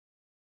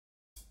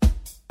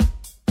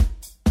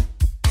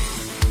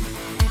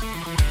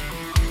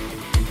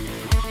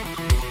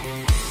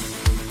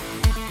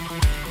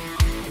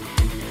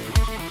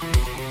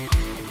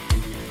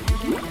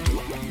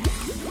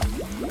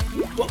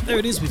There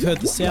it is. We've heard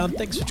the sound.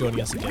 Thanks for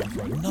joining us again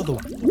for another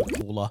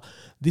cooler.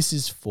 This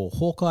is for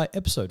Hawkeye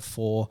episode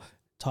 4,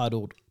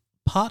 titled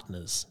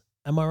Partners.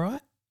 Am I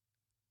right?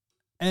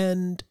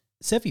 And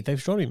Sefi,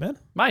 thanks for joining me, man.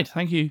 Mate,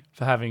 thank you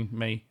for having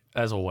me,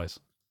 as always.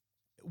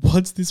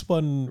 What's this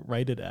one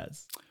rated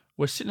as?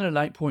 We're sitting at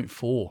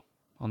 8.4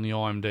 on the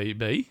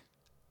IMDb.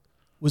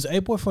 Was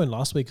 8.4 in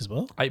last week as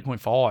well?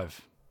 8.5.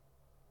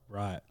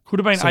 Right.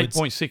 Could have been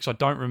So 8.6, I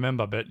don't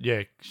remember, but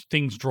yeah,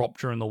 things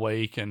dropped during the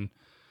week. And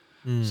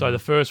so the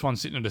first one's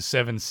sitting at a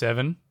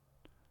 7.7,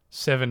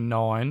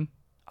 7.9,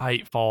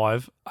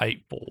 8.5,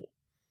 8.4.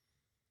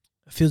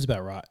 It feels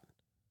about right.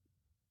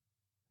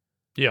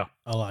 Yeah.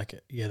 I like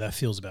it. Yeah, that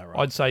feels about right.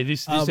 I'd say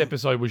this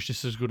episode was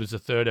just as good as the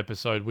third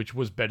episode, which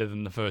was better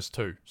than the first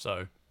two.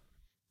 So,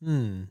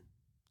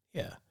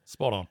 yeah.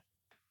 spot on.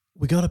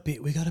 We got a bit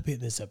in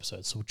this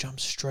episode, so we'll jump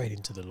straight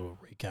into the little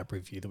recap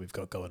review that we've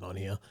got going on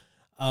here.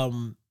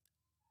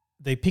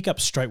 They pick up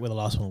straight where the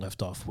last one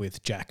left off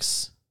with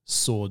Jack's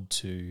sword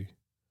to,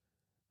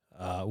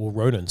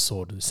 Ronan's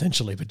sword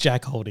essentially, but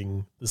Jack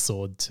holding the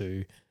sword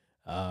to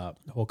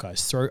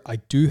Hawkeye's throat. I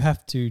do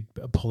have to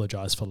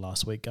apologize for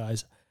last week,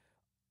 guys.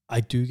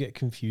 I do get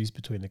confused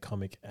between the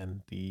comic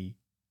and the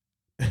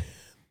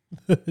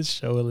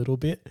show a little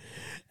bit,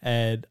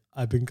 and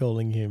I've been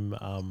calling him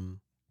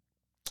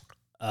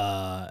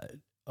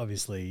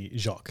obviously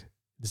Jacques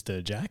instead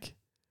of Jack.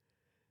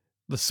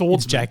 The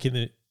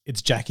swordsman.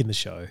 It's Jack in the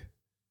show.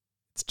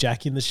 It's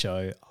Jack in the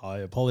show. I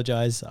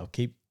apologize. I'll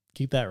keep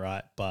that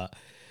right, but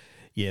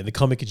yeah, the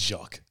comic is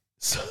Jacques.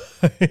 So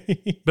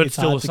but it's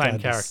still the same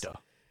character.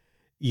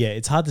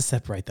 It's hard to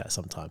separate that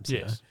sometimes. Yes.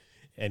 You know?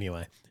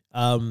 Anyway.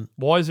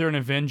 Why is there an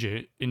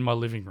Avenger in my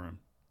living room?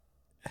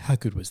 How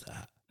good was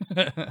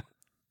that?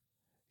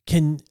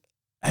 And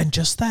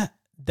just that,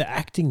 the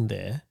acting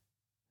there.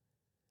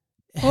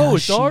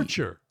 It's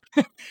Archer.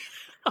 I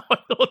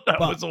thought that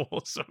was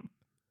awesome.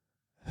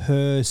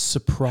 Her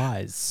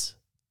surprise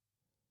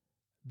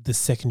the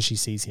second she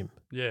sees him.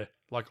 Yeah,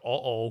 like,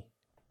 uh-oh.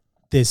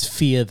 There's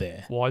fear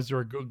there. Why is there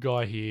a good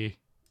guy here?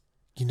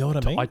 You know what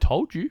I mean? I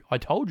told you. I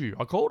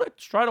called it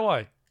straight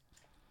away.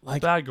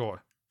 Like, bad guy.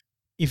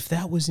 If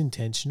that was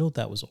intentional,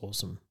 that was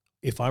awesome.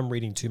 If I'm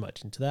reading too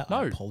much into that,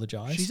 I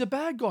apologize. She's a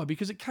bad guy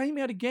because it came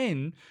out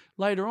again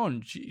later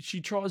on.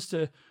 She tries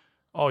to,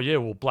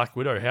 Black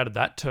Widow, how did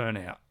that turn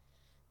out?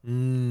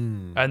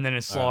 And then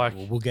it's like...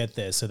 Well, we'll get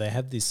there. So they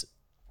have this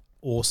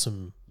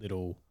awesome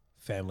little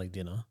family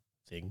dinner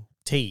thing.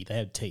 Tea. They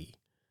have tea.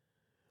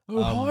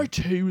 High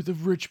tea with the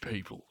rich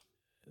people.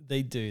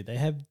 They do. They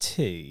have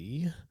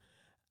tea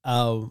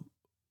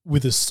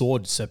with a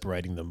sword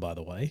separating them, by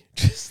the way.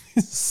 Just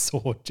this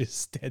sword just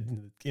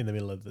standing in the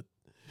middle of the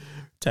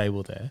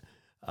table there.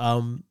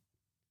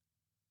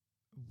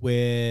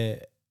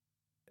 Where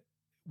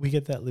we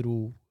get that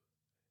little...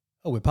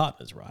 Oh, we're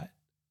partners, right?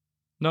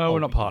 No, we're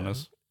not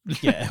partners.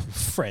 Yeah,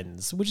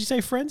 friends. Would you say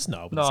friends?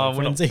 No,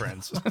 we're not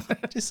friends.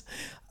 Just,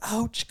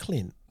 ouch,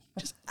 Clint.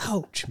 Just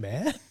ouch,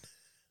 man.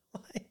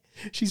 Like,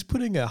 she's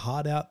putting her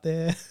heart out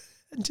there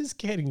and just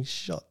getting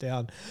shot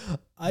down.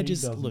 My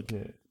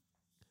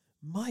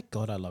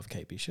God, I love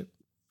Kate Bishop.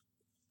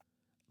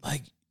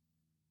 Like,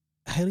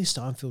 Haley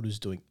Steinfeld is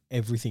doing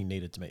everything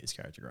needed to make this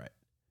character great.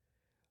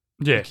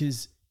 Yeah.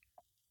 Because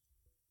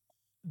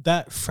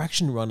that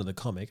fraction run of the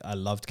comic, I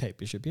loved Kate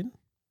Bishop in.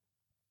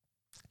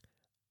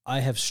 I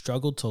have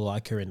struggled to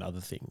like her in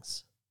other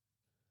things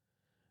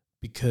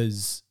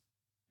because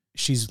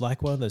she's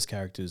like one of those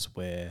characters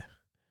where,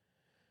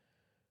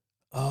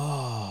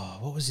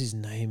 what was his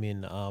name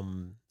in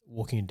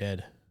Walking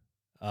Dead?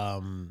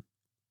 The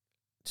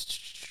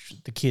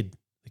kid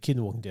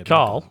in Walking Dead.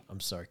 Carl. I'm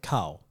sorry,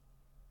 Carl.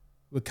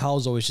 Where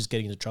Carl's always just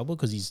getting into trouble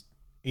because he's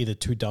either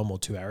too dumb or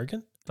too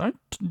arrogant.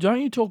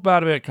 Don't you talk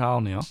bad about Carl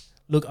now.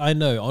 Look, I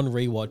know on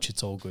rewatch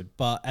it's all good,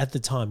 but at the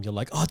time you're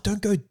like, oh,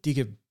 don't go dig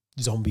a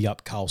zombie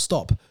up, Carl,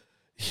 stop.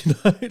 You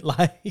know,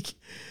 like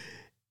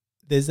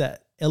there's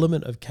that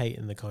element of Kate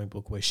in the comic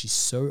book where she's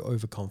so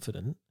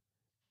overconfident,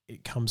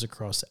 it comes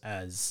across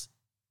as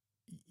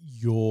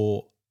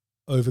you're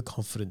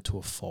overconfident to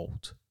a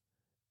fault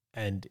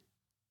and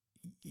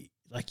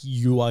like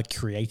you are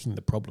creating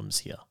the problems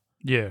here.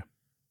 Yeah.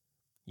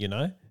 You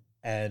know?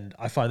 And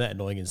I find that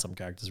annoying in some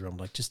characters where I'm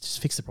like,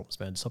 just fix the problems,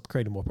 man. Stop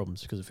creating more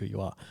problems because of who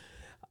you are.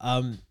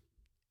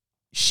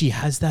 She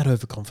has that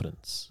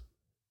overconfidence.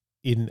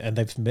 And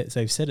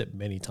they've said it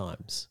many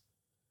times.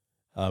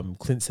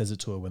 Clint says it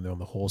to her when they're on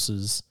the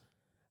horses.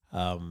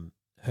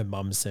 Her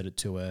mum said it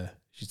to her.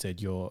 She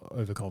said, "You're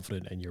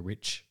overconfident and you're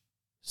rich,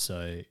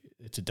 so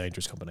it's a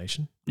dangerous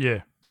combination."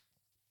 Yeah,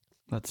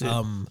 that's it.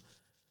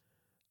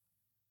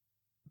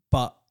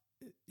 But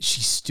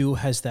she still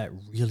has that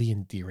really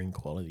endearing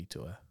quality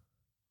to her,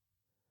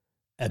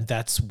 and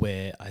that's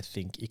where I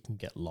think it can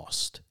get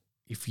lost.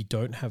 If you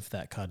don't have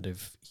that kind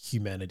of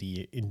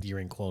humanity,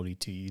 endearing quality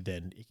to you,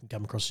 then it can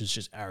come across as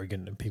just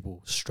arrogant and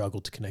people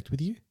struggle to connect with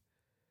you.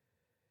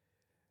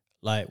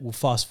 Like, we'll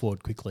fast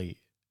forward quickly.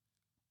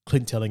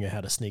 Clint telling her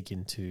how to sneak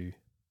into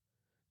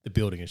the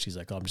building and she's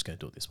like, oh, I'm just going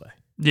to do it this way.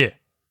 Yeah.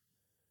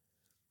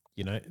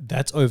 You know,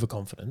 that's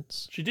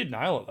overconfidence. She did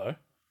nail it though.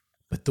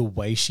 But the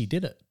way she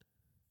did it,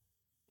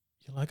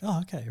 you're like, oh,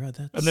 okay, right.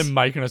 That's And then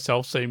making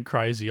herself seem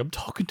crazy. I'm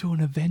talking to an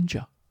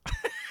Avenger.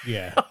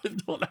 yeah, I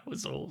thought that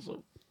was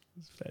awesome.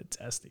 it's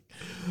fantastic.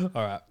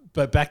 All right,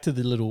 but back to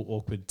the little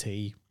awkward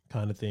tea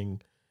kind of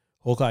thing.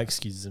 Hawkeye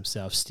excuses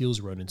himself,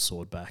 steals Ronin's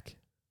sword back.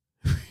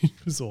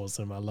 It was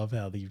awesome. I love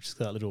how you just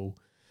got that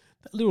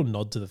little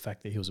nod to the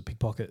fact that he was a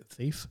pickpocket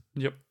thief.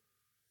 Yep.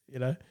 You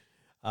know,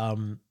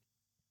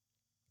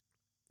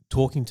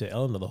 talking to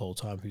Eleanor the whole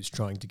time, who's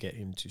trying to get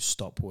him to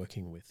stop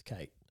working with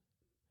Kate.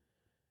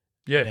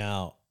 Yeah.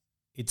 Now,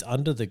 it's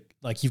under the,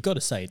 like, you've got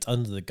to say, it's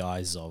under the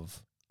guise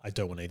of, I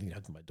don't want anything to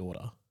happen to my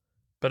daughter.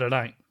 But it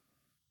ain't.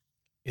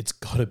 It's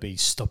got to be,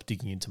 stop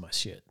digging into my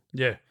shit.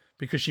 Yeah.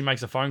 Because she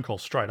makes a phone call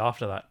straight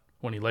after that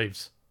when he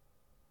leaves.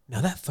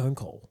 Now, that phone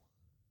call,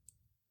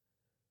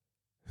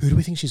 who do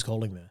we think she's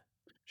calling there?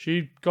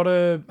 She got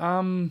a,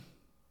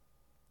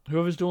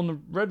 whoever's doing the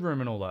Red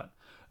Room and all that.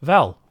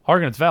 Val. I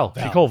reckon it's Val.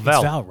 She called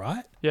Val. It's Val,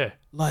 right? Yeah.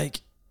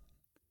 Like,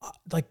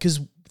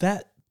 because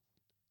that,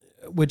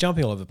 we're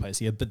jumping all over the place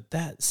here, but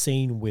that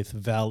scene with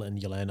Val and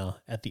Yelena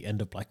at the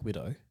end of Black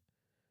Widow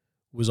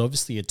was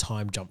obviously a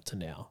time jump to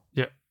now.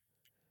 Yeah.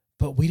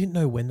 But we didn't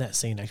know when that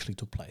scene actually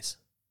took place.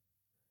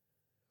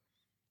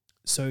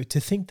 So to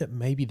think that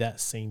maybe that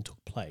scene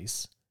took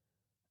place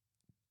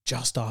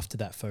just after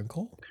that phone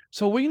call.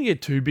 So are we going to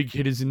get two big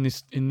hitters in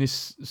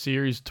this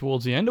series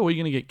towards the end, or are we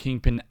going to get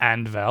Kingpin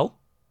and Val?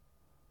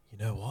 You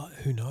know what?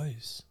 Who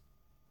knows?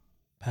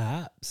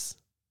 Perhaps.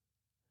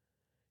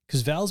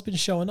 Because Val's been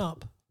showing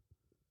up.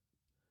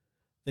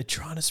 They're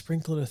trying to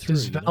sprinkle her through.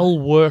 Does Val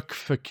work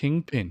for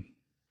Kingpin?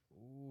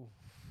 Ooh,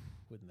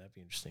 wouldn't that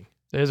be interesting?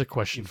 There's a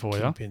question for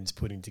you. Kingpin's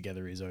putting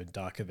together his own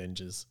Dark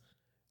Avengers.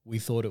 We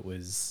thought it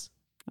was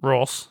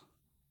Ross.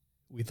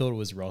 We thought it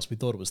was Ross. We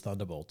thought it was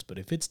Thunderbolts. But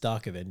if it's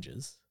Dark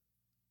Avengers,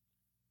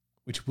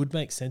 which would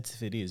make sense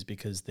if it is,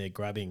 because they're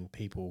grabbing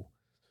people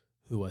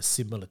who are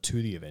similar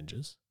to the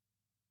Avengers.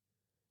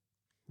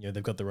 You know,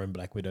 they've got their own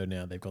Black Widow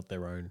now. They've got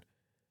their own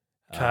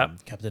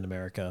Captain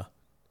America.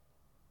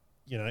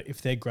 You know,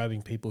 if they're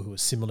grabbing people who are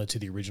similar to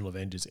the original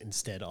Avengers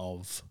instead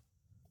of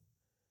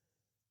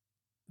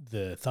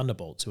the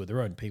Thunderbolts, who are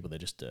their own people, they're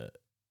just,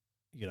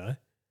 you know,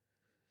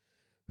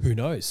 who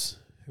knows?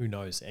 Who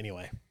knows?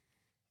 Anyway,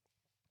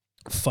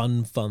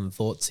 fun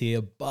thoughts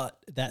here. But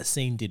that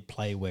scene did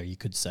play where you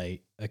could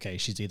say, okay,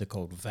 she's either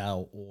called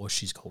Val or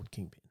she's called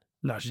Kingpin.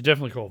 No, she's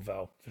definitely called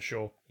Val, for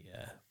sure.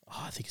 Yeah.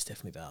 Oh, I think it's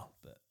definitely Val.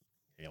 But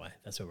anyway,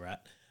 that's where we're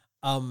at.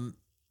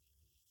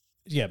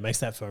 Yeah, makes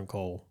that phone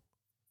call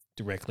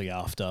directly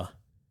after.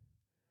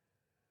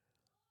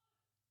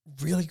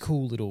 Really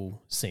cool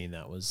little scene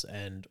that was.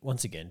 And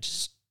once again,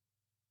 just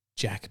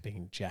Jack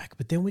being Jack.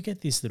 But then we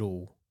get this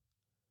little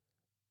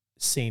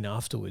scene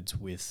afterwards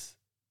with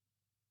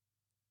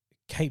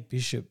Kate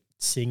Bishop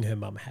seeing her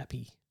mum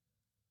happy.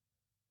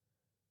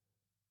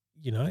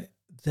 You know,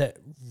 that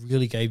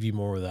really gave you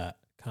more of that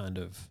kind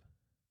of,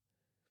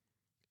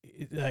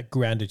 that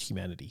grounded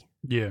humanity.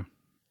 Yeah.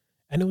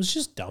 And it was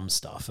just dumb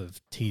stuff of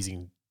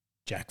teasing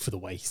Jack for the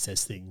way he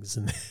says things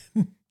and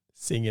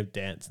seeing him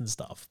dance and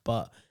stuff.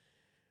 But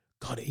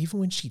God,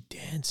 even when she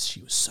danced,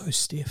 she was so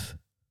stiff.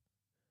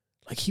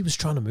 Like he was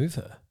trying to move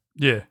her.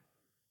 Yeah.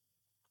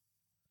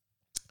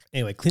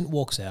 Anyway, Clint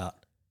walks out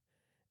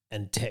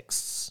and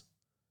texts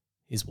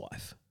his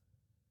wife.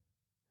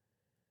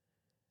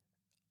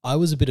 I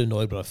was a bit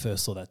annoyed when I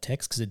first saw that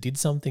text because it did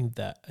something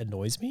that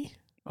annoys me.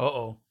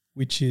 Uh-oh.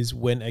 Which is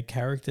when a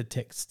character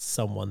texts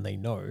someone they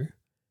know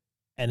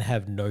and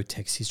have no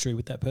text history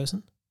with that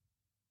person.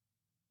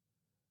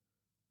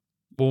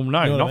 Well,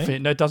 no, You know what not I for,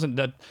 mean?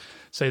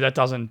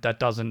 that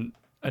doesn't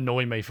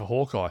annoy me for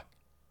Hawkeye.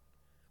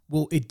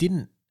 Well, it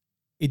didn't.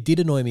 It did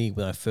annoy me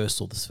when I first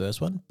saw this first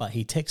one, but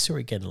he texts her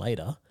again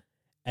later,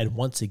 and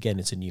once again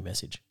it's a new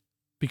message.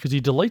 Because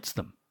he deletes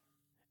them.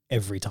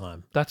 Every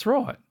time. That's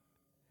right.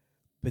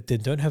 But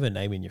then don't have a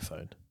name in your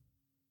phone.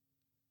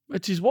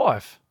 It's his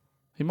wife.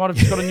 He might have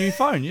just got a new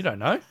phone. You don't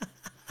know.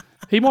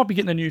 He might be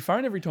getting a new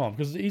phone every time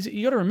because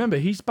you got to remember,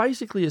 he's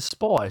basically a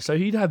spy. So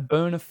he'd have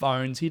burner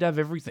phones. He'd have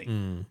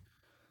everything.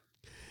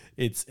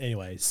 It's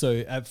anyway. So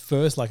at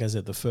first, like I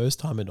said, the first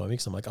time it annoyed me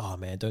because I'm like, oh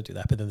man, don't do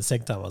that. But then the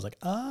second time I was like,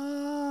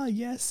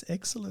 yes,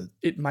 excellent.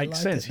 It makes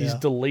like sense. it He's now.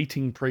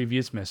 deleting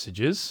previous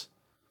messages.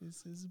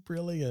 This is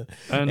brilliant.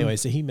 And Anyway,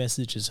 so he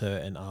messages her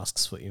and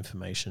asks for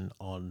information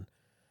on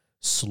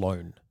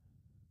Sloan.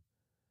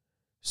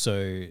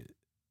 So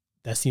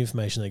that's the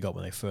information they got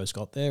when they first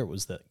got there. It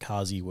was that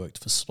Kazi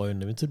worked for Sloan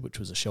Limited, which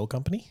was a shell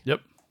company. Yep.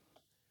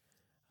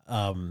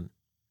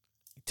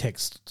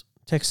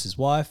 Texts his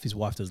wife. His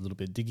wife does a little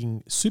bit of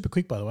digging. Super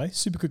quick, by the way.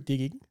 Super quick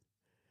digging.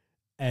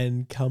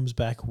 And comes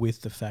back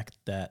with the fact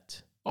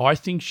that... I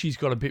think she's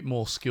got a bit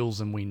more skills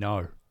than we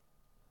know.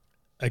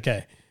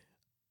 Okay.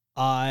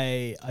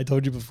 I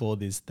told you before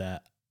this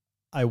that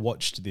I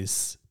watched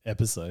this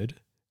episode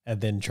and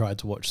then tried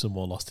to watch some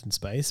more Lost in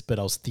Space, but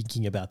I was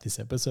thinking about this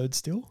episode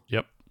still.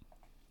 Yep.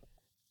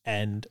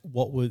 And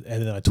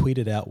then I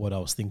tweeted out what I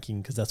was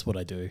thinking because that's what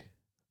I do.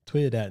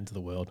 Tweet it out into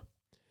the world.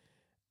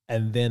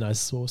 And then I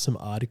saw some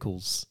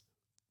articles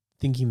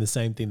thinking the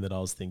same thing that I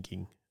was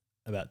thinking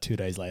about 2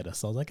 days later.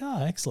 So I was like,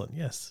 excellent.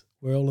 Yes,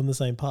 we're all on the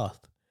same path.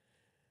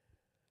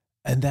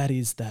 And that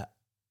is that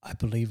I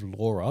believe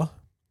Laura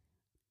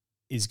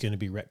is going to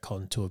be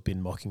retconned to have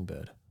been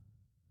Mockingbird.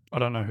 I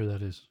don't know who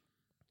that is.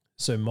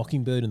 So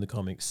Mockingbird in the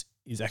comics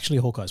is actually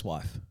Hawkeye's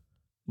wife.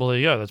 Well, there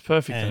you go. That's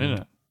perfect, then, isn't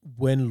it?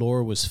 When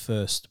Laura was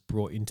first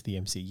brought into the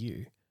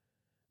MCU,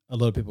 a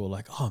lot of people were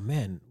like, oh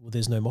man, well,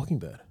 there's no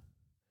Mockingbird.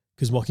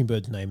 Because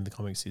Mockingbird's name in the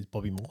comics is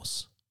Bobby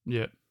Morse.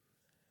 Yeah.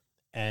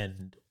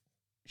 And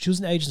she was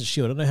an Agents of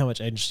S.H.I.E.L.D. I don't know how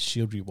much Agents of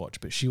S.H.I.E.L.D. you watch,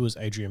 but she was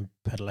Adrian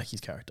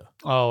Padalecki's character.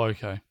 Oh,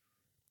 okay.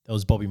 That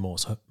was Bobby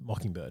Morse,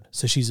 Mockingbird.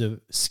 So she's a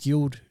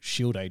skilled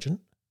S.H.I.E.L.D.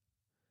 agent,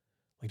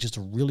 like just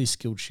a really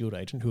skilled S.H.I.E.L.D.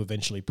 agent who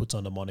eventually puts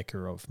on the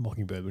moniker of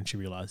Mockingbird when she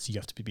realized you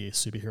have to be a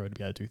superhero to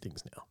be able to do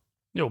things now.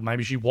 Yeah, well,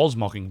 maybe she was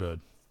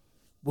Mockingbird.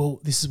 Well,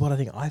 this is what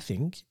I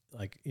think,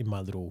 like in my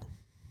little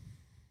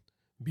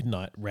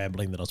midnight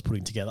rambling that I was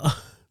putting together,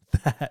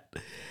 that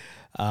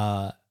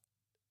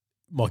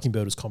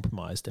Mockingbird was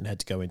compromised and had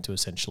to go into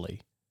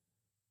essentially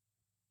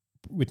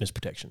witness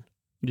protection.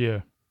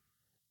 Yeah.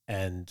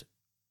 And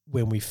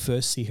when we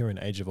first see her in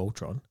Age of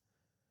Ultron,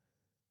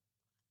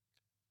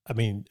 I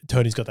mean,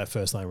 Tony's got that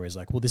first line where he's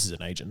like, well, this is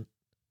an agent,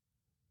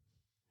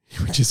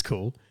 which is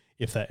cool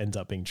if that ends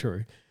up being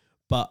true.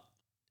 But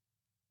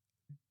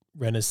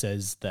Renner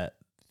says that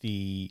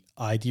the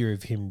idea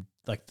of him,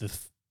 like the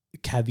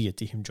caveat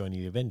to him joining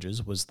the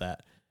Avengers was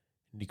that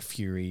Nick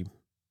Fury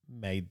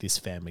made this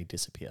family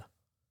disappear.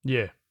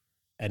 Yeah.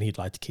 And he'd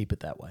like to keep it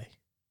that way.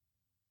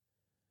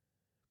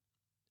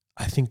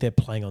 I think they're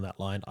playing on that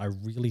line. I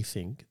really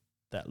think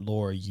that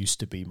Laura used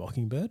to be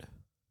Mockingbird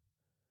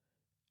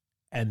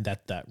and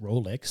that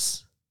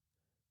Rolex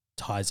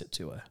ties it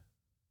to her.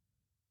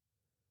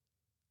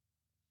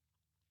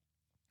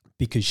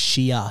 Because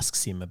she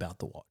asks him about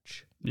the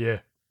watch. Yeah.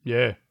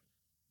 Yeah.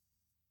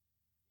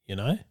 You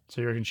know?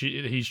 So you reckon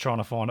he's trying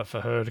to find it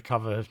for her to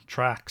cover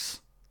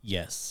tracks?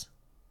 Yes.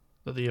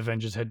 That the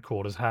Avengers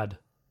headquarters had.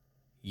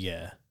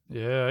 Yeah.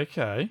 Yeah,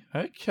 okay.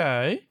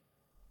 Okay.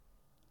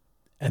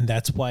 And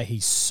that's why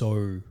he's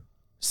so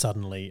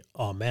suddenly,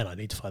 oh man, I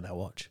need to find that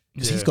watch.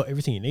 Because Yeah. he's got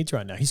everything he needs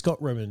right now. He's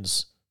got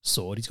Roman's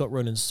sword. He's got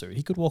Ronan's suit.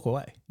 He could walk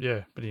away.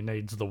 Yeah, but he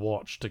needs the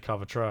watch to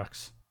cover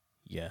tracks.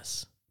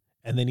 Yes.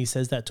 And then he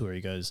says that to her.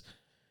 He goes,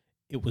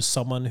 it was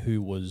someone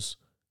who was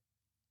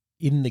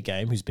in the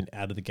game, who's been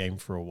out of the game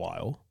for a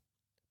while,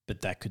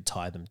 but that could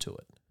tie them to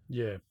it.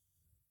 Yeah.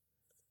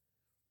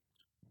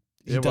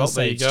 He does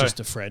say it's just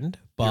a friend,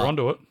 but you're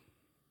onto it.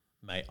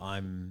 Mate,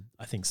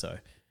 I think so.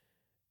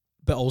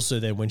 But also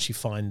then when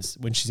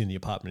she's in the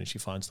apartment and she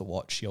finds the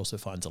watch, she also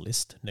finds a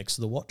list next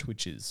to the watch,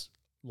 which is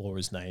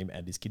Laura's name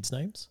and his kids'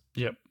 names.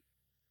 Yep.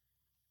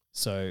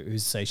 So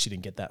who's to say she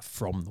didn't get that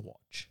from the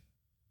watch?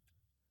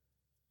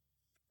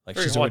 Like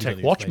Very she's already got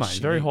high-tech the watch, information mate.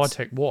 she Very needs.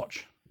 high-tech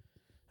watch.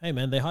 Hey,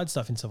 man, they hide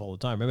stuff in stuff all the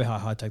time. Remember how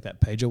high-tech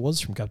that pager was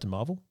from Captain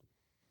Marvel?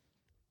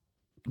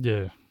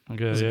 Yeah.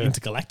 Okay, It was an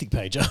intergalactic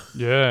pager.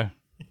 Yeah.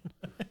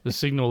 The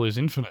signal is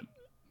infinite.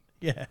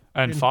 Yeah.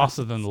 And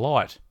faster than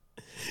light.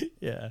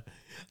 Yeah.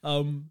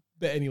 But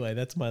anyway,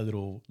 that's my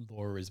little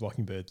Laura is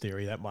Mockingbird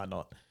theory. That might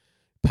not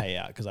pay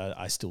out because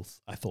I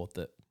thought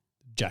that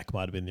Jack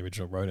might have been the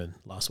original Ronan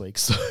last week.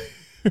 So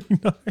who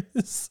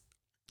knows?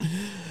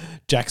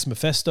 Jack's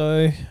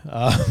Mephisto.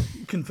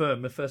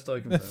 Confirm.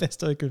 Mephisto confirmed.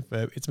 Mephisto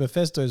confirmed. It's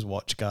Mephisto's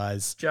watch,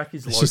 guys. Jack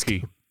is It's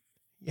Loki.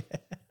 Yeah.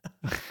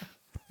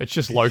 It's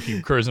just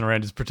Loki cruising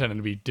around just pretending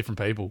to be different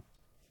people.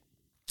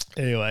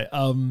 Anyway,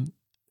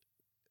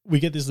 we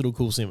get this little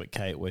cool scene with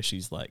Kate where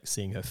she's like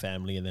seeing her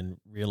family and then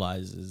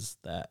realizes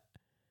that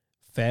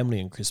family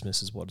and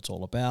Christmas is what it's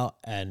all about,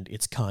 and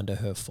it's kind of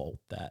her fault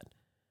that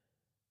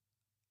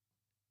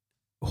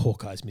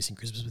Hawkeye's missing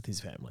Christmas with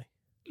his family.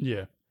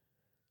 Yeah.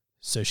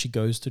 So she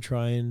goes to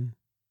try and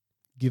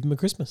give him a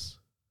Christmas,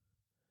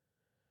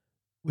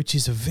 which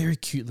is a very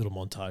cute little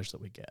montage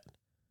that we get.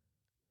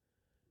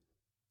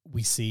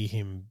 We see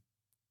him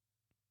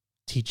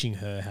teaching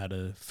her how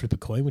to flip a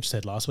coin, which I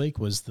said last week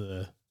was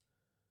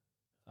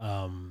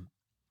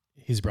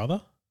his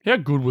brother. How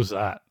good was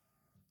that?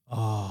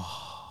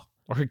 Oh,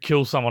 I could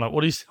kill someone at,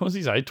 what does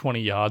he say,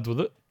 20 yards with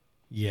it?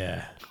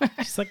 yeah.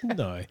 She's like,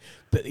 no.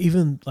 But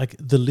even like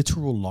the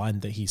literal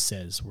line that he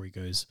says where he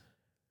goes,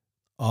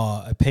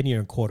 a penny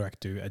and a quarter I could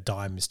do, a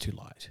dime is too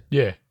light.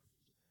 Yeah.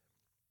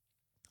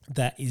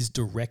 That is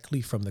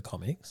directly from the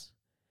comics,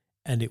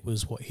 and it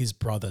was what his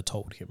brother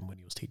told him when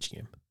he was teaching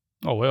him.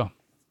 Oh, well.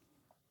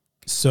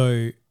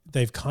 So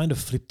they've kind of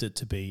flipped it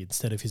to be,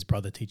 instead of his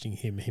brother teaching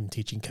him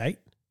teaching Kate.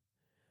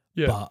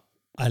 Yeah. But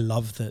I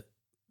love that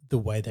the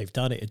way they've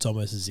done it, it's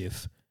almost as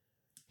if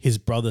his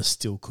brother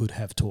still could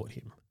have taught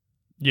him.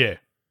 Yeah.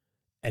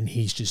 And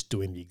he's just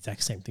doing the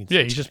exact same thing.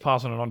 Yeah, he's just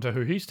passing it on to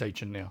who he's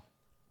teaching now.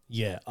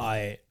 Yeah,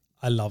 I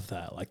love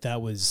that. Like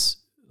that was,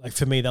 like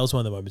for me, that was one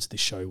of the moments of this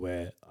show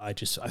where I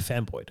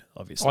fanboyed,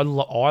 obviously. I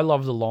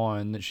love the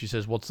line that she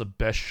says, "What's the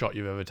best shot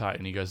you've ever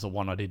taken?" He goes, "The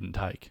one I didn't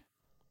take."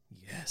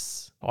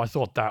 Yes. I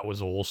thought that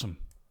was awesome.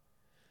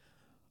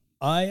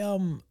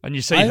 And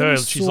you see I her,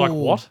 only she's like, saw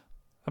what?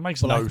 That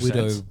makes Black no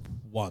Widow sense.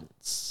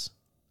 once.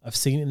 I've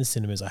seen it in the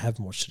cinemas. I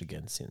haven't watched it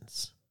again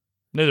since.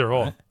 Neither have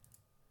I. Right?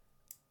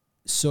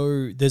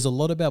 So there's a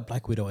lot about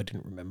Black Widow I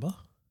didn't remember.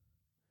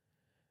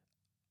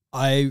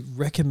 I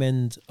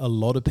recommend a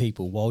lot of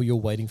people, while you're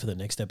waiting for the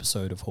next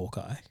episode of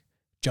Hawkeye,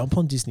 jump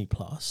on Disney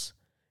Plus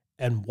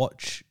and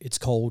watch. It's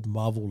called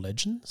Marvel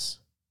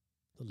Legends,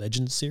 the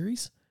Legends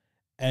series.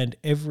 And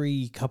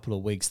every couple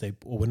of weeks,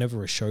 or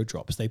whenever a show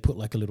drops, they put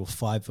like a little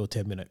 5 or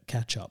 10 minute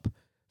catch up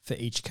for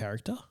each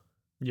character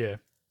Yeah.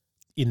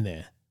 in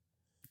there.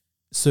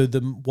 So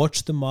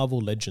watch the Marvel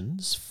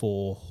Legends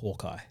for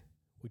Hawkeye,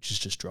 which has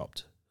just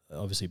dropped,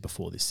 obviously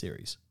before this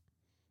series,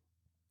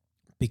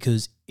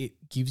 because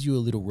it gives you a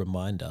little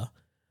reminder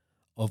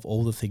of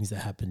all the things that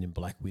happened in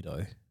Black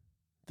Widow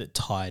that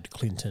tied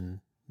Clint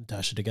and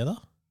Natasha together.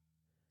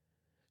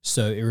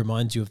 So it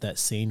reminds you of that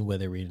scene where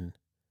they're in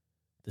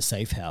the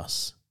safe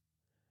house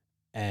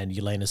and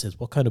Yelena says,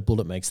 "What kind of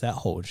bullet makes that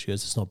hole?" And she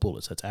goes, "It's not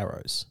bullets, that's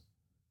arrows."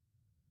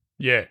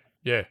 Yeah.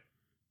 Yeah.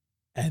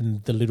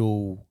 And the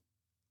little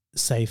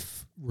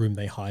safe room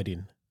they hide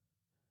in,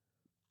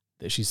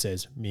 that she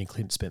says, "Me and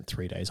Clint spent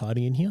 3 days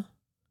hiding in here."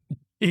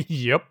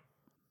 Yep.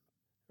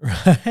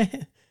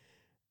 Right?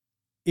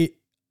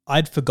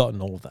 I'd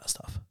forgotten all of that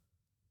stuff,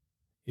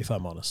 if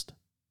I'm honest.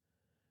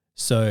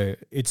 So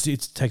it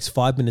takes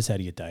 5 minutes out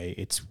of your day.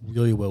 It's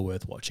really well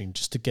worth watching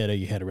just to get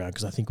your head around,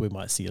 because I think we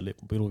might see a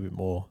little bit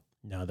more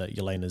now that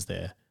Yelena's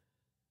there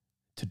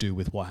to do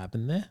with what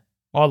happened there.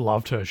 I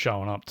loved her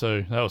showing up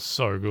too. That was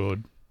so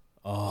good.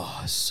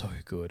 Oh, so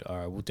good. All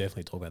right, we'll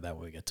definitely talk about that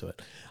when we get to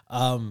it.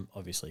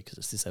 Obviously, because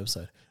it's this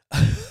episode.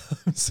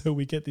 So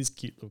we get this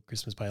cute little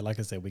Christmas party. Like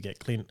I said, we get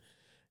Clint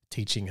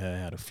teaching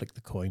her how to flick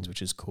the coins,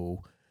 which is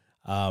cool.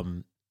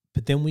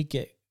 But then we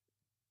get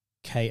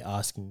Kay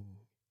asking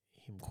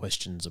him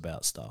questions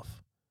about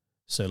stuff.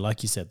 So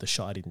like you said, the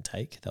shot I didn't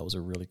take, that was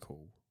a really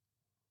cool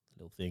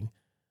little thing.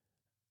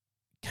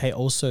 Kay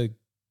also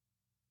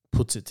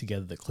puts it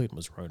together that Clint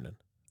was Ronin.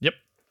 Yep.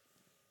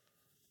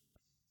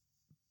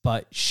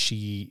 But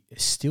she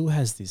still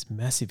has this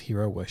massive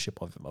hero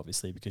worship of him,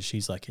 obviously, because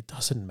she's like, it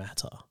doesn't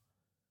matter.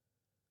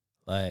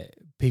 Like,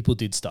 people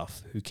did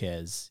stuff. Who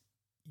cares?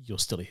 You're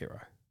still a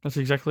hero. That's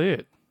exactly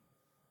it.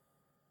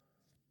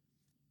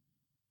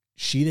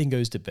 She then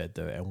goes to bed,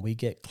 though, and we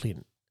get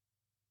Clint.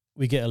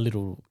 We get a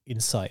little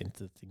insight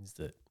into the things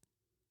that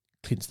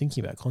Clint's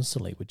thinking about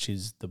constantly, which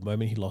is the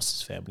moment he lost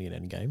his family in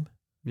Endgame.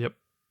 Yep.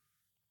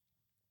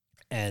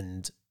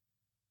 And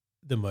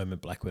the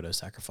moment Black Widow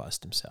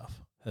sacrificed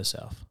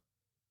herself.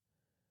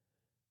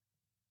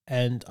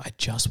 And I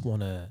just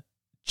want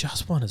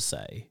to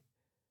say,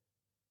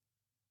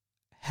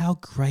 how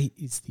great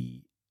is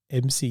the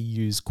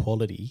MCU's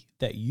quality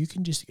that you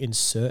can just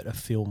insert a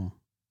film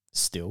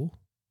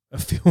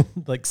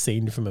like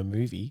scene from a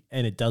movie,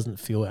 and it doesn't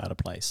feel out of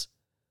place.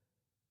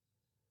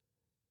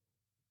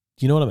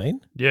 Do you know what I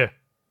mean? Yeah.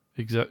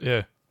 Exactly.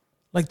 Yeah.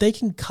 Like, they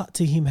can cut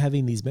to him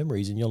having these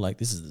memories and you're like,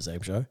 this is the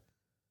same show.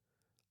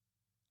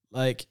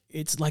 Like,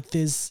 it's like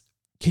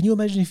can you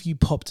imagine if you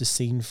popped a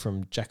scene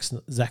from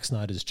Zack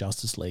Snyder's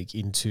Justice League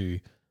into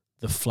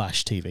the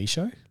Flash TV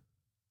show?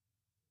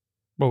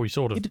 Well, we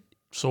sort of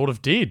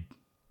did.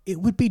 It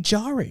would be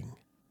jarring.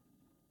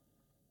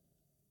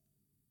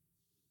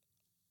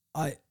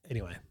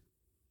 Anyway.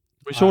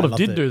 We sort of love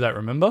did do that,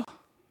 remember?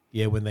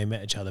 Yeah, when they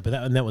met each other.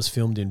 But that was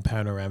filmed in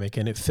panoramic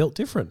and it felt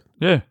different.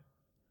 Yeah.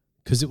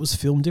 Because it was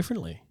filmed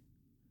differently.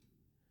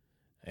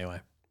 Anyway.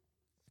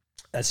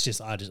 That's just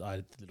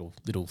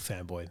little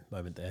fanboy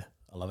moment there.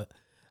 I love it.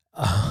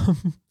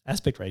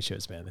 Aspect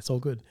ratios, man. It's all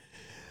good.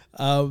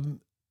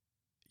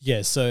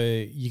 Yeah, so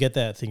you get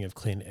that thing of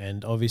Clint,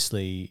 and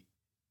obviously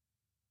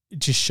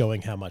just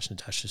showing how much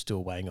Natasha's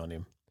still weighing on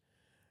him.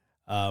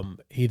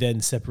 He then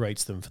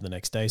separates them for the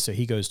next day. So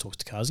he goes, talks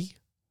to Kazi.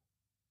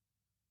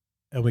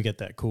 And we get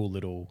that cool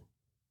little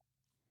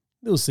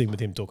scene with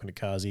him talking to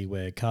Kazi,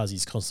 where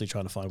Kazi's constantly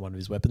trying to find one of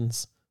his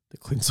weapons that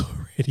Clint's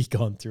already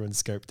gone through and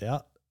scoped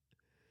out.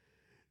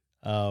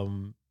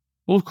 Well,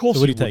 of course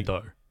so he would,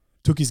 though.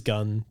 Took his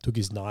gun, took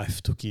his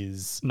knife, took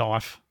his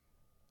knife.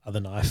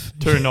 Other knife.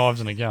 2 knives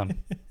and a gun.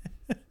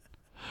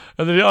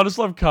 And then I just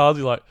love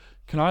Kazi, like,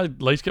 can I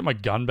at least get my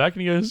gun back?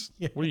 And he goes,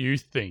 yeah. What do you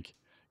think?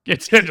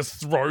 Gets there and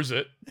just throws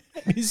it.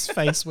 His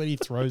face when he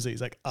throws it,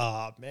 he's like,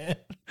 man.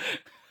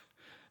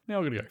 Now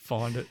I'm going to go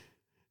find it.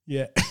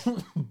 Yeah.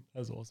 That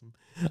was awesome.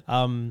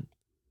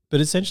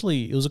 But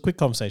essentially, it was a quick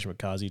conversation with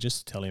Kazi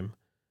just to tell him,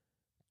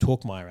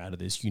 talk Maya out of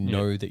this. You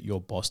know that your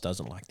boss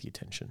doesn't like the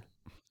attention.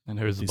 And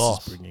who's the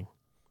boss?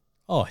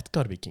 Oh, it's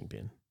got to be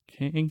Kingpin.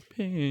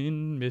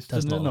 Kingpin, Mr.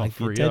 Does not like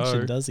the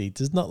attention, does he?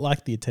 Does not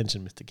like the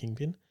attention, Mr.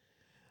 Kingpin.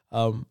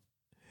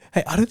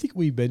 Hey, I don't think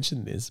we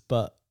mentioned this,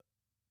 but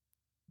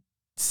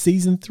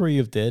season 3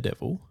 of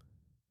Daredevil,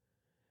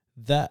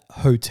 that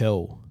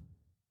hotel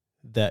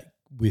that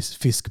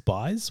Fisk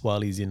buys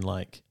while he's in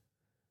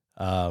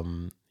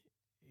in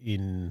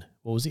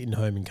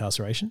home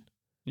incarceration.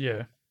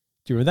 Yeah.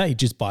 Do you remember that? He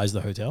just buys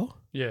the hotel.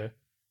 Yeah.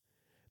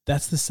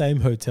 That's the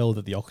same hotel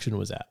that the auction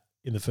was at.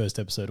 in the first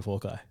episode of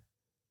Hawkeye.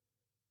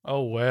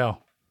 Oh, wow.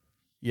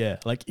 Yeah,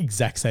 like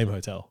exact same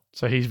hotel.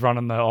 So he's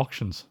running the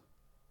auctions.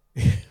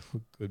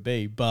 Could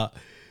be, but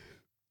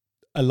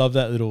I love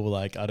that little,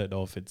 like, I don't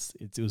know if it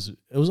was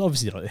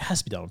obviously it has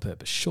to be done on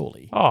purpose,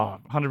 surely. Oh,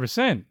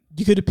 100%.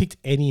 You could have picked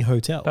any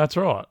hotel. That's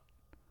right.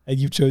 And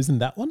you've chosen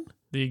that one?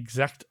 The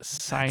exact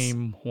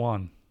same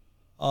one.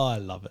 Oh, I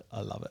love it.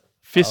 I love it.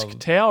 Fisk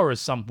Tower,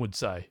 as some would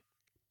say.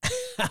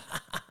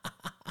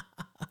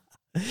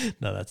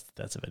 No,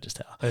 that's Avengers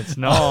Tower. It's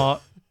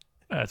not.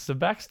 That's the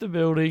Baxter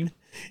building.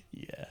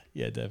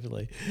 Yeah,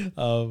 definitely.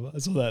 I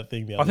saw that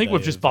thing the other I think day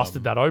we've just of,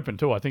 busted that open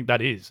too. I think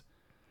that is.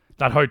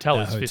 That hotel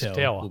that is Fisk hotel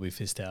Tower. will be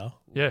Fisk Tower.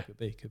 Yeah.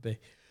 Could be.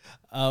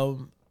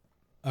 All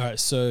right,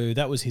 so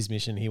that was his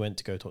mission. He went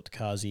to go talk to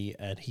Kazi,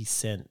 and he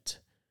sent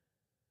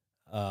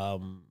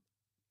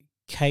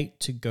Kate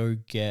to go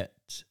get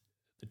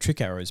the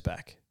trick arrows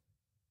back,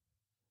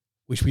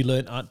 which we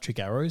learned aren't trick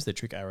arrows, they're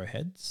trick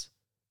arrowheads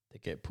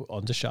that get put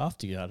onto Shaft.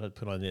 Do you know how to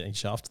put on any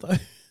Shaft, though?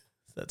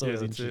 That's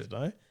always interesting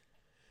to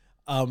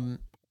know.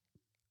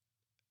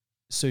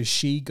 So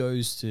she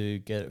goes to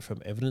get it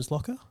from Evidence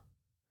Locker,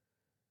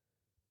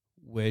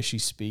 where she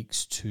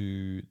speaks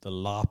to the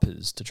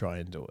LARPers to try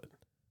and do it.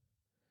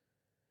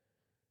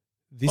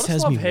 This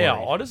has me worried.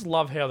 I just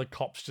love how the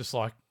cop's just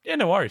like, yeah,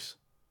 no worries.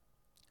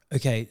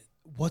 Okay,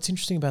 what's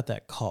interesting about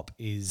that cop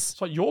is... It's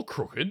like, you're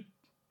crooked.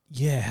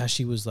 Yeah, how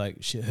she was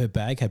like... her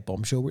bag had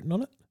bombshell written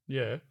on it.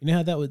 Yeah. You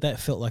know how that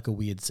felt like a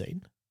weird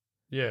scene?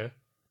 Yeah.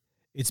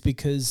 It's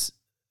because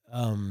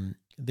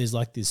there's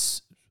like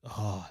this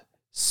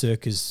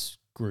circus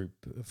group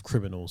of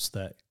criminals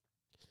that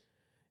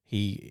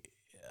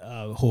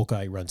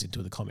Hawkeye runs into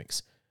in the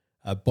comics.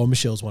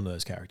 Bombshell's one of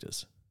those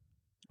characters.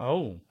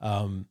 Oh.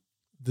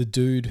 The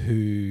dude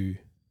who...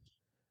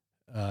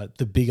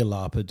 the bigger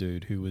LARPer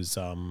dude who was...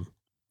 doing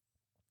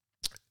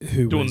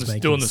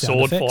the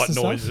sword fight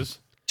noises.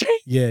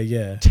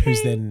 Yeah.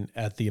 Who's then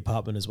at the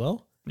apartment as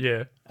well.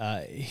 Yeah.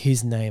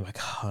 His name, I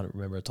can't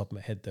remember off the top of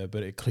my head though,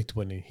 but it clicked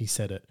when he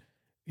said it.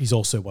 He's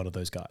also one of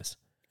those guys.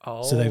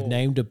 Oh. So they've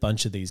named a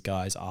bunch of these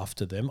guys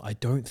after them. I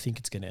don't think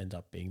it's going to end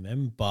up being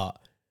them, but...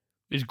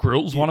 Is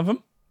Grills one of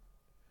them?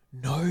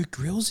 No,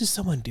 Grills is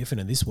someone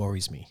different, and this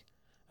worries me.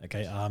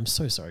 Okay, I'm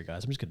so sorry,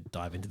 guys. I'm just going to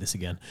dive into this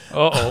again.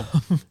 Uh-oh.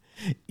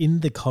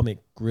 In the comic,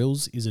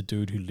 Grills is a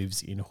dude who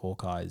lives in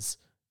Hawkeye's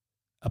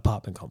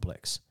apartment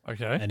complex.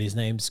 Okay. And his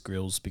name's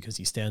Grills because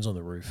he stands on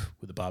the roof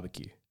with a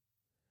barbecue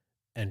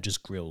and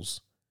just grills.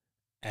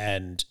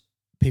 And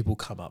people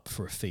come up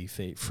for a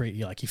free,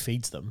 like he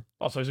feeds them.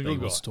 Oh, so he's a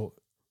good guy.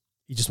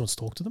 He just wants to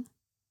talk to them.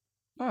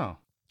 Oh.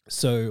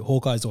 So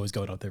Hawkeye's always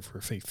going up there for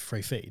a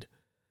free feed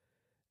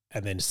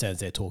and then stands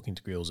there talking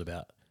to Grills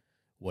about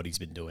what he's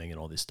been doing and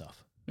all this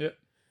stuff. Yeah.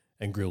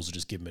 And Grills will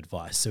just give him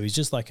advice. So he's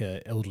just like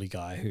an elderly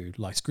guy who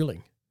likes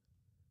grilling.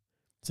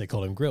 So they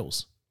call him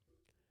Grills.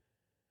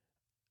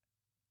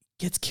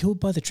 Gets killed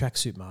by the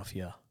tracksuit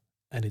mafia,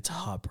 and it's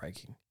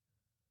heartbreaking.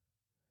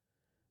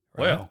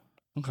 Right? Wow.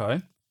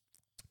 Okay.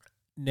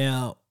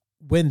 Now,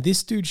 when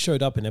this dude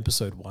showed up in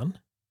episode 1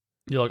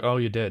 You're like, oh,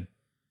 you're dead.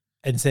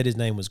 and said his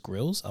name was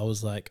Grills, I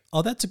was like,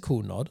 oh, that's a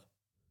cool nod.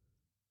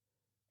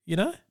 You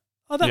know?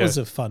 Oh, that was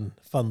a fun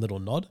little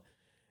nod.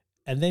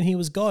 And then he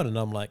was gone, and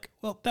I'm like,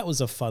 well, that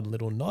was a fun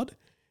little nod.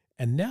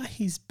 And now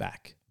he's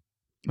back.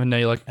 And now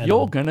you're like,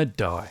 you're going to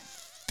die.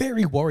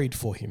 Very worried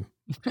for him.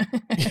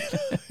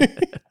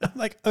 I'm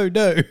like, oh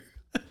no.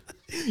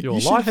 Your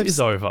life is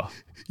over.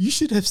 You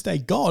should have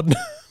stayed gone.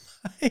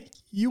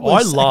 You were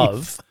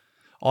safe.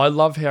 I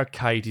love how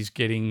Kate is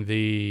getting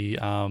the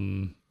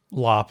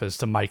LARPers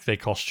to make their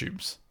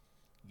costumes.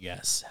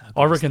 Yes.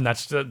 I reckon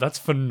that's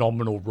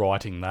phenomenal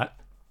writing, that.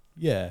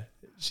 Yeah.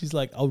 She's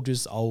like, I'll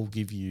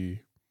give you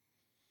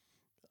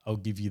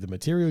the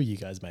material, you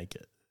guys make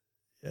it.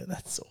 Yeah,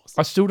 that's awesome.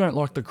 I still don't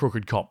like the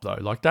crooked cop though.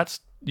 Like that's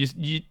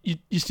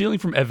you're stealing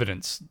from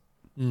evidence.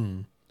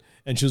 Mm.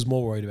 And she was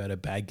more worried about her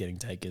bag getting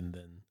taken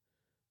than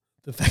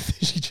the fact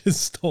that she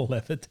just stole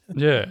evidence.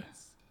 Yeah.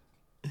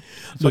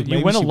 So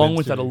you went along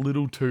with that a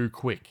little too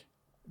quick.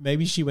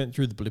 Maybe she went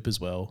through the blip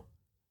as well,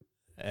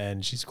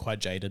 and she's quite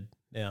jaded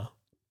now.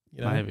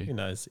 You know, maybe. Who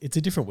knows? It's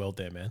a different world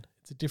there, man.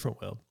 It's a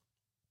different world.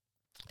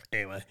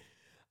 Anyway,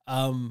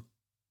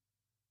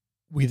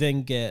 we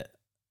then get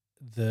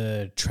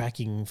the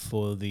tracking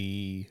for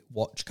the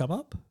watch come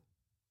up.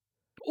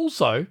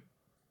 Also,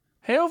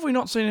 how have we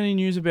not seen any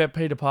news about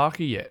Peter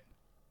Parker yet?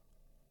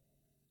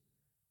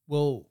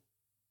 Well,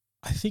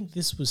 I think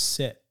this was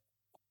set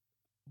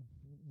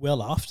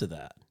well after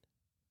that,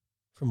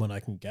 from what I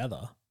can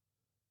gather.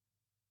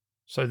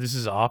 So this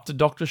is after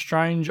Doctor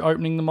Strange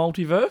opening the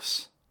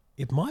multiverse?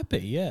 It might be,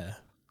 yeah.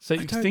 So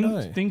I don't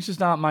know. things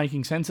just aren't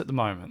making sense at the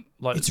moment.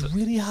 Like it's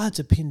really hard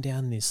to pin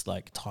down this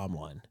like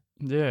timeline.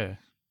 Yeah.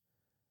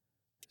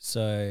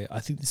 So I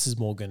think this is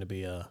more going to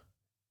be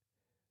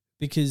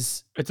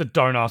because it's a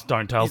don't ask,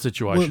 don't tell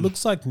situation. Well, it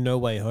looks like No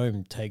Way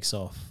Home takes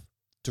off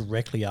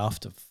directly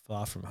after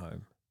Far From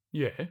Home.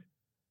 Yeah.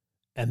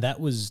 And that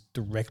was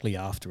directly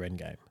after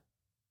Endgame.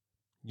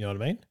 You know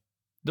what I mean?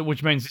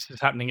 Which means this is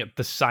happening at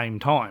the same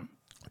time.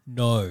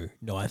 No,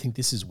 I think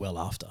this is well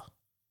after.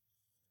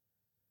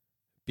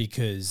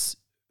 Because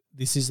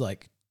this is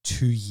like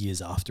 2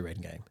 years after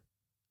Endgame.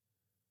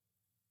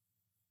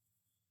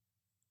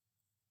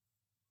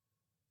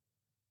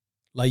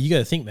 Like, you got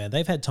to think, man,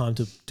 they've had time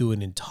to do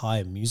an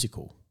entire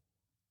musical.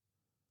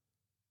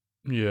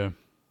 Yeah.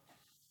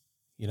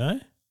 You know?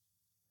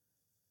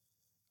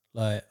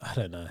 Like, I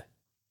don't know.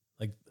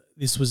 Like,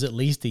 this was at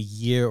least a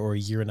year or a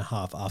year and a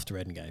half after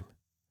Endgame.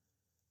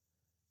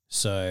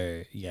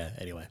 So, yeah,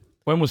 anyway.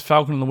 When was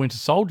Falcon and the Winter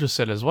Soldier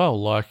set as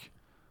well? Like,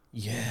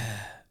 Yeah.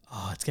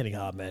 Oh, it's getting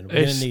hard, man.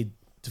 We're going to need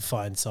to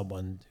find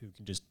someone who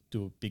can just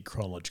do a big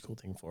chronological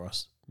thing for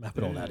us. Map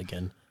it all out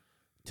again.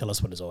 Tell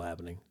us when it's all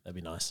happening. That'd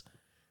be nice.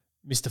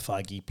 Mr.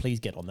 Feige, please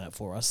get on that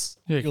for us.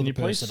 yeah, You're can the you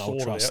please person I'll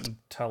sort it trust. out and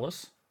tell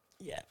us?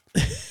 Yeah.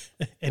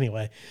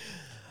 Anyway,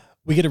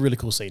 we get a really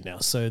cool scene now.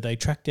 So they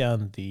track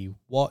down the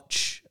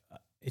watch.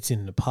 It's in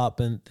an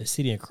apartment. They're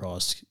sitting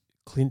across.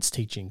 Clint's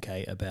teaching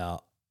Kate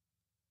about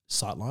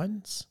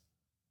sightlines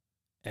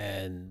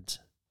and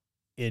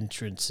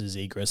entrances,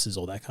 egresses,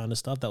 all that kind of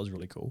stuff. That was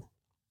really cool.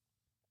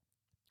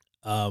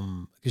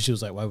 Because she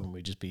was like, why wouldn't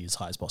we just be as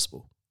high as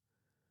possible?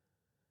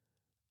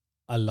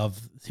 I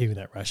love hearing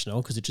that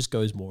rationale because it just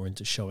goes more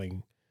into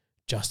showing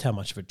just how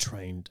much of a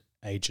trained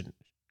agent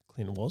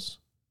Clint was.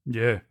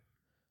 Yeah.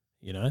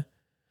 You know?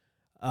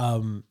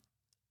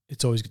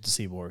 It's always good to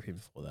see more of him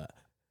for that.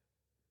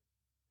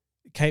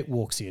 Kate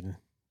walks in,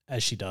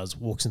 as she does,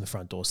 walks in the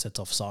front door, sets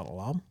off a silent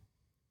alarm.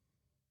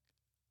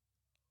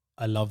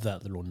 I love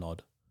that little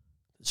nod.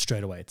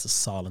 Straight away, it's a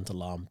silent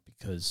alarm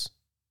because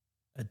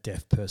a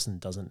deaf person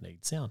doesn't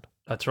need sound.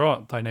 That's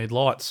right. They need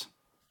lights.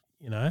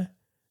 You know?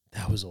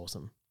 That was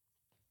awesome.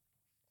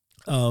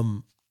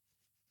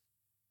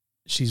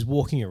 She's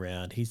walking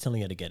around. He's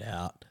telling her to get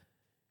out.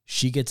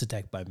 She gets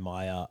attacked by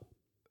Maya.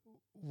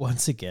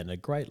 Once again, a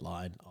great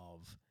line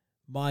of,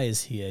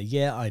 Maya's here.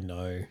 Yeah, I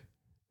know.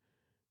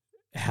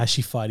 How's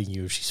she fighting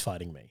you if she's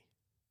fighting me?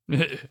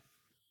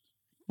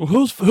 Well,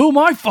 who am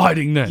I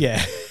fighting then?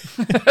 Yeah.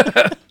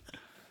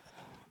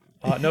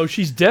 No,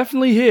 she's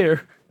definitely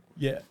here.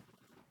 Yeah.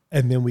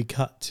 And then we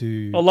cut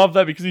to... I love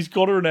that because he's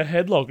got her in a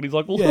headlock and he's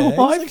like, well, yeah, who am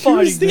I like, fighting who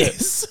is then?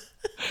 this?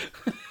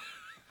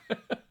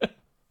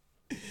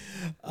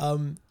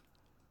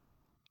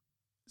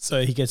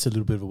 So he gets a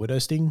little bit of a widow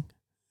sting.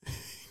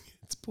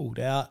 It's pulled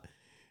out.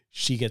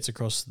 She gets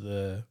across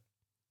the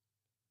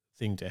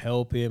thing to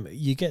help him.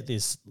 You get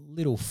this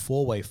little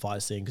four-way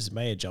fight scene because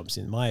Maya jumps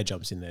in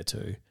there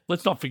too.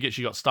 Let's not forget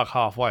she got stuck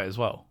halfway as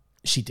well.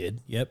 She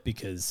did, yep,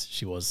 because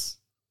she was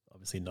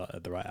obviously not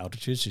at the right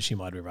altitude, so she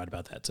might have been right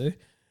about that too.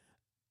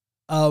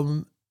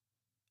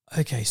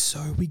 Okay,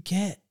 so we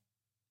get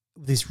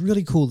this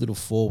really cool little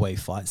four-way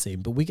fight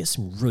scene, but we get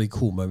some really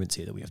cool moments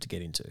here that we have to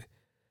get into.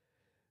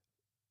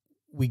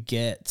 We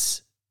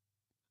get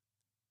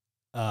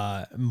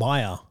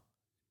Maya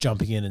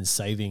jumping in and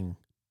saving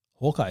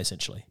Hawkeye,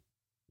 essentially,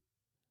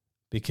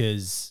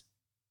 because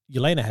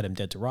Yelena had him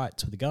dead to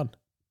rights with a gun.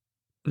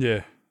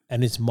 Yeah.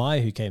 And it's Maya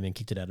who came and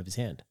kicked it out of his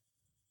hand.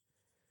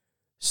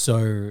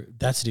 So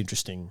that's an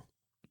interesting,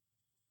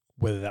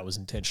 whether that was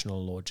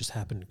intentional or just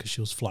happened because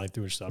she was flying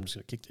through and she said, I'm just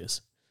going to kick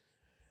this.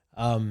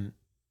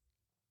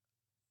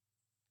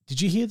 Did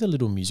you hear the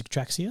little music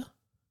tracks here?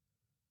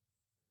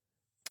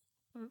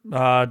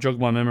 Jog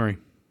my memory.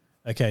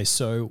 Okay,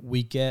 so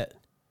we get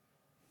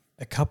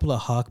a couple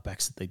of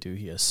harkbacks that they do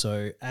here.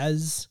 So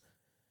as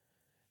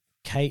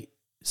Kate,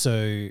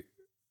 so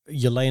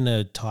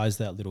Yelena ties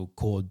that little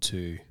cord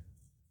to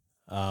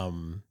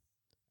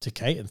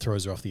Kate and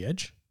throws her off the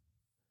edge.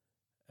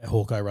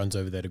 Hawkeye runs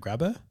over there to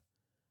grab her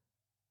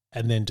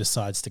and then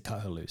decides to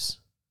cut her loose.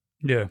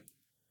 Yeah.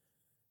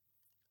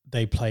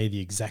 They play the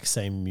exact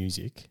same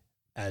music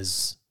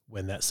as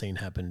when that scene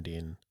happened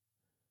in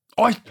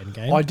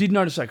Endgame. I did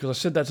notice that because I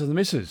said that to the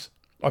missus.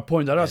 I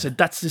pointed that out. I said,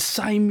 that's the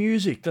same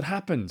music that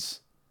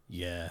happens.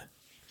 Yeah.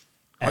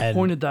 I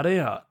pointed that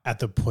out. At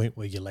the point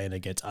where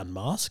Yelena gets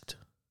unmasked,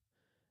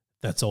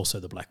 that's also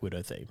the Black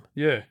Widow theme.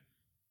 Yeah.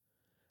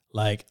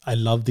 Like, I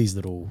love these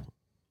little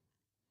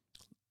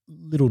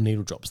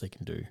needle drops they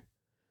can do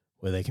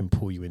where they can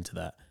pull you into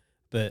that.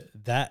 But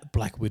that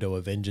Black Widow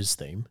Avengers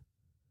theme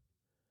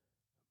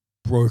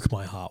broke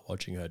my heart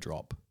watching her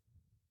drop.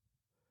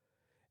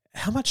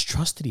 How much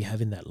trust did he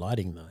have in that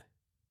lighting, though?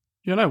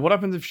 You know, what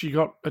happens if she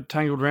got it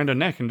tangled around her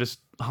neck and just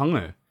hung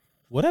there?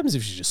 What happens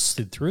if she just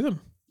slid through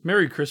them?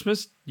 Merry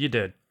Christmas, you're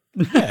dead.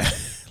 Yeah.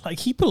 Like,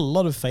 he put a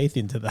lot of faith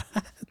into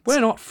that.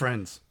 We're not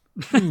friends.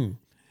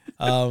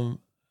 I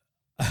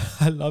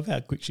love how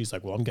quick she's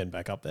like, well, I'm getting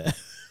back up there.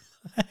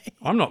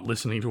 I'm not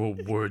listening to a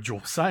word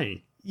you're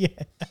saying.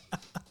 Yeah.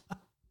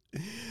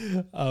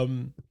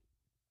 And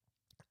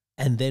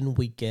then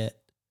we get,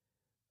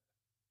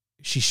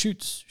 she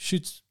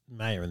shoots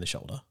Maya in the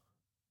shoulder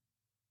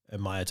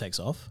and Maya takes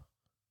off.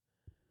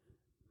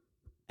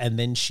 And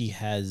then she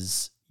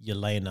has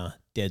Yelena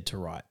dead to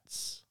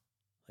rights,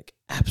 like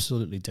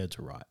absolutely dead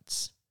to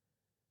rights.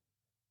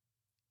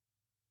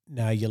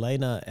 Now,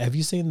 Yelena, have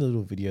you seen the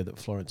little video that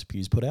Florence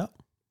Pugh put out?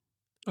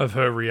 Of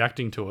her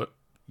reacting to it.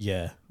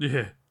 Yeah.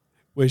 Yeah.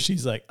 Where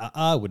she's like,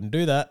 I wouldn't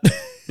do that.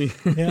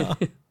 Yeah.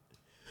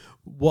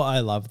 What I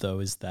love, though,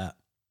 is that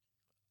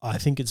I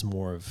think it's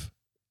more of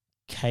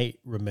Kate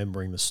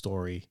remembering the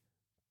story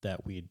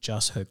that we had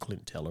just heard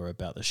Clint tell her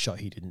about the shot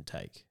he didn't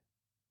take.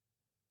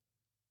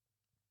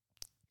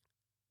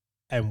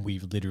 And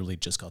we've literally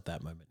just got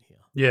that moment here.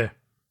 Yeah.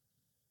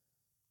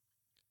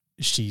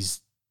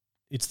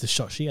 It's the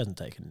shot she hasn't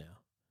taken now.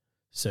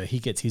 So he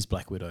gets his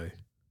Black Widow.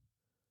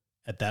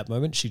 At that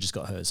moment, she just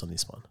got hers on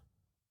this one.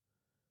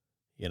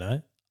 You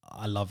know?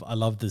 I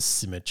love the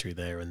symmetry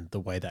there and the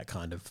way that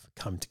kind of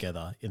come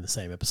together in the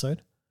same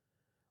episode.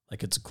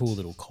 Like, it's a cool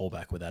little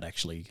callback without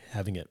actually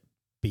having it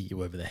beat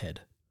you over the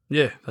head.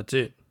 Yeah, that's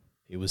it.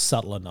 It was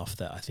subtle enough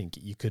that I think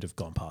you could have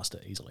gone past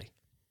it easily.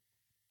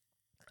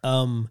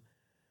 Yelena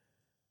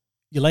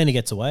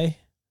gets away,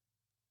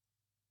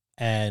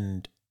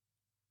 and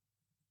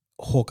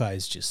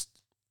Hawkeye's just,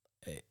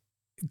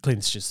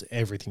 Clint's just,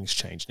 everything's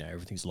changed now.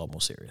 Everything's a lot more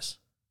serious.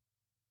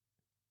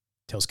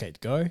 Tells Kate to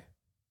go.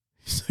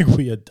 He's like,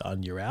 we are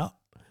done. You're out.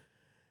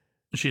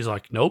 She's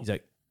like, nope. He's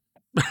like,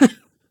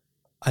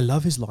 I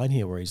love his line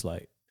here where he's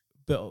like,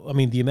 but I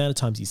mean, the amount of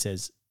times he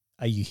says,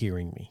 are you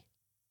hearing me?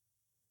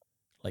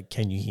 Like,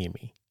 can you hear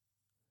me?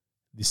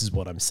 This is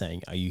what I'm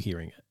saying. Are you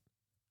hearing it?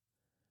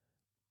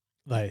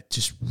 Like,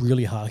 just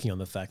really harking on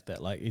the fact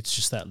that, like, it's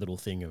just that little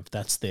thing of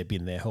that's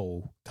been their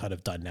whole kind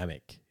of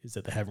dynamic, is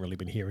that they haven't really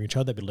been hearing each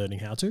other. They've been learning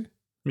how to.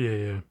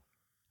 Yeah.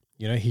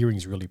 You know,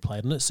 hearing's really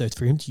played on it. So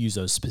for him to use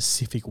those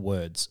specific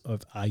words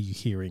of, are you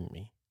hearing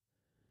me?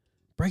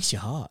 Breaks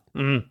your heart.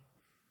 Mm.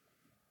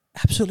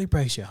 Absolutely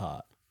breaks your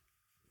heart.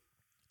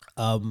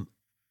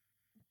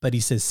 But he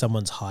says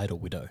someone's hired a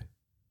widow.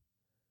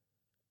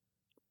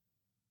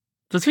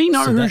 Does he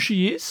know who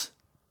she is?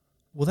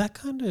 Well, that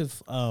kind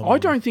of... I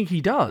don't think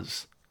he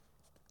does.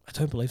 I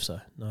don't believe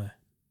so, no.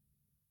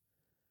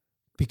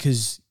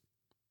 Because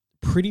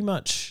pretty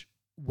much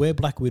where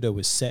Black Widow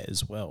was set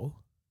as well,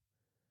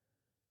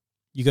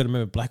 you got to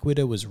remember Black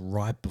Widow was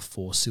right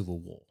before Civil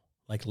War,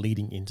 like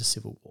leading into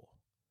Civil War.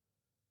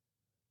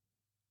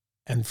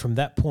 And from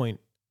that point,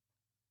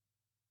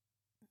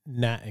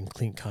 Nat and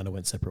Clint kind of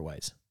went separate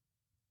ways.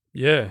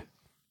 Yeah.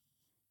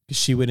 Because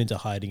she went into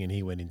hiding and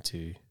he went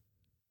into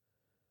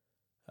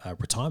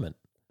retirement,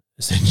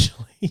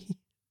 essentially.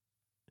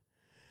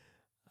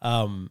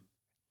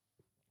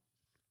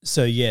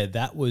 So yeah,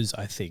 that was,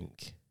 I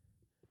think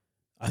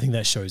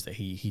that shows that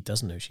he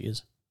doesn't know who she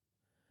is.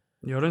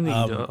 Yeah, I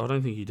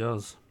don't think he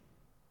does.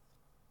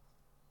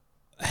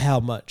 How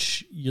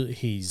much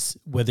Nat's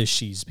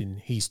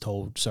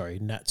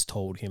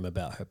told him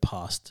about her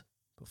past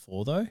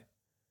before, though.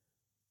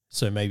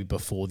 So maybe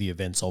before the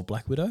events of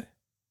Black Widow.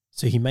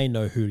 So he may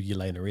know who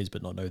Yelena is,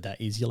 but not know that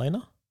is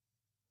Yelena.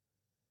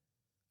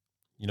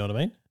 You know what I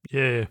mean?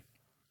 Yeah.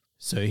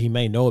 So he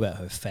may know about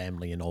her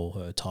family and all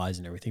her ties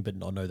and everything, but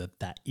not know that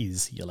that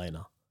is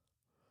Yelena.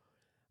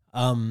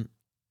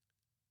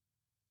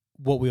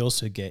 What we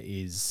also get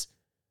is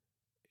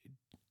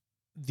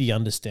the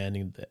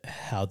understanding that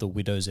how the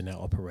widows are now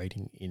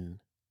operating in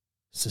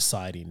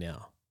society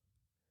now.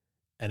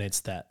 And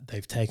it's that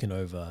they've taken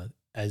over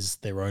as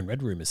their own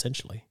Red Room,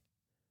 essentially,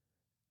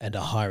 and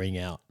are hiring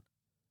out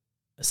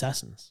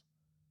assassins.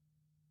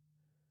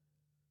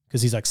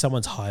 Because he's like,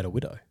 someone's hired a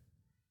widow.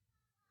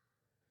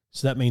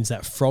 So that means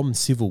that from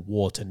Civil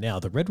War to now,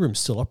 the Red Room's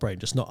still operating,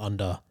 just not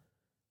under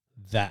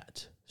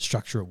that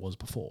structure it was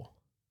before.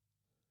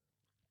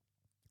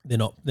 They're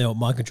not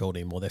mind controlled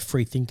anymore. They're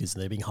free thinkers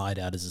and they're being hired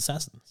out as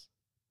assassins.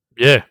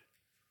 Yeah.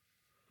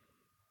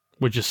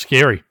 Which is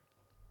scary.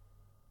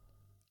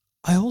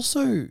 I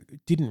also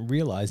didn't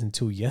realize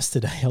until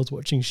yesterday I was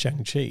watching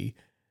Shang-Chi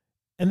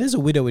and there's a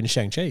widow in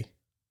Shang-Chi.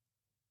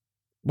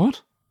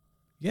 What?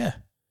 Yeah.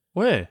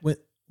 Where?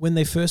 When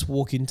they first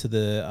walk into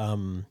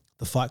the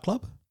Fight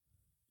Club.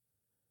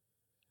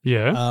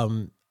 Yeah.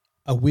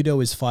 A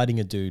widow is fighting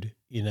a dude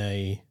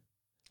in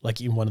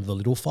one of the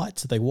little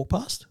fights that they walk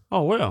past.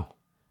 Oh, wow.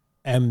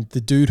 And the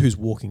dude who's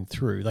walking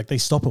through, like, they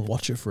stop and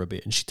watch it for a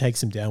bit and she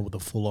takes him down with a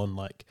full-on,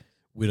 like,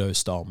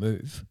 widow-style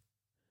move.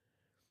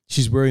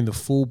 She's wearing the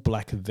full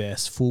black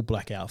vest, full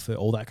black outfit,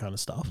 all that kind of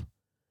stuff.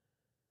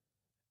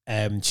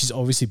 And she's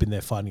obviously been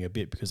there fighting a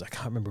bit because I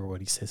can't remember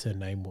what he says her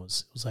name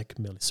was. It was like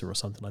Melissa or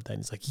something like that.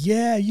 And he's like,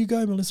 yeah, you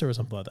go, Melissa, or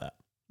something like that.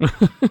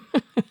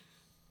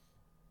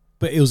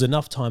 But it was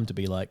enough time to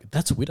be like,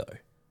 that's a widow.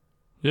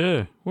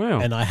 Yeah,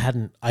 wow. And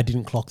I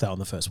didn't clock that on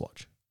the first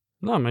watch.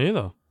 No, me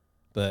either.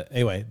 But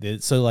anyway,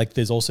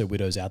 there's also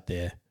widows out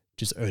there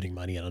just earning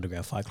money at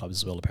underground fight clubs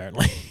as well,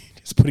 apparently.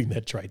 Just putting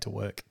their trade to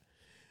work.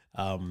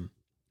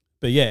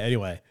 But yeah,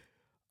 anyway,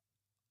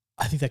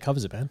 I think that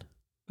covers it, man.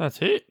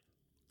 That's it.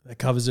 That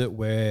covers it,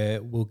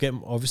 where we'll get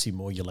obviously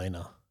more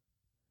Yelena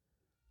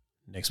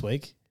next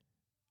week,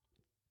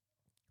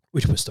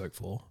 which we're stoked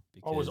for.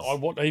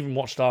 I even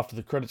watched after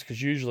the credits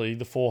because usually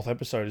the 4th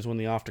episode is when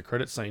the after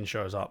credit scene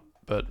shows up.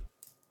 But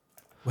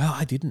wow,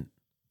 I didn't.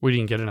 We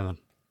didn't get anything.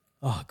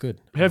 Oh, good.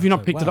 How have you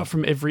not picked it up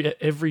from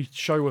every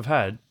show we've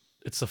had?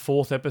 It's the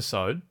 4th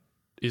episode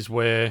is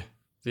where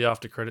the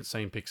after credit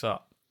scene picks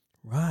up.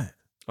 Right.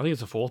 I think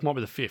it's the 4th, might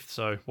be the 5th.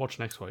 So watch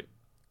next week.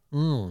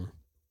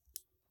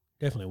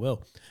 Definitely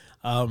will.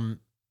 Oh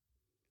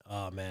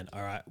man.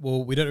 All right.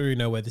 Well, we don't really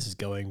know where this is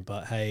going,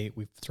 but hey,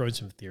 we've thrown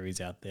some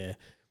theories out there,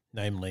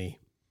 namely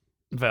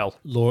Val.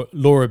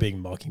 Laura being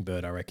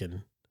Mockingbird, I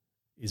reckon,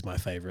 is my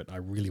favorite. I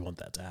really want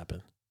that to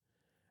happen.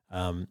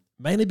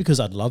 Mainly because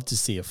I'd love to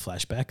see a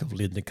flashback of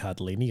Linda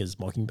Cardellini as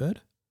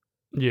Mockingbird.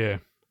 Yeah.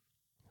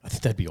 I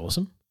think that'd be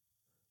awesome.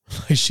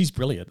 She's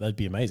brilliant. That'd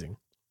be amazing.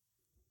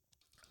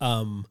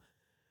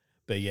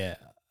 But yeah,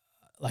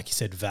 like you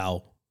said,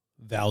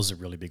 Val's a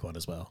really big one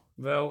as well.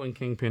 Val and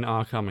Kingpin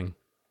are coming.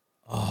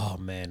 Oh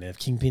man, if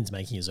Kingpin's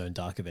making his own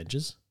Dark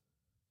Avengers,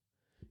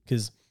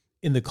 because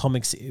in the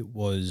comics it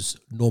was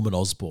Norman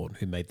Osborn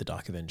who made the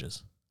Dark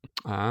Avengers.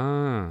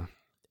 Ah,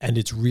 and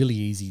it's really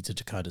easy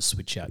to kind of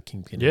switch out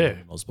Kingpin and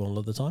Norman Osborn all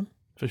of the time.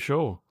 For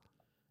sure.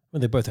 When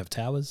they both have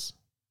towers,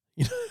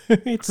 you know,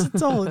 it's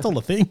all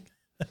a thing.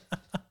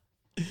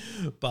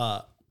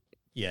 But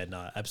yeah,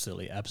 no,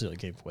 absolutely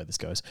keen for where this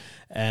goes.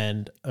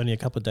 And only a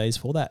couple of days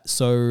for that.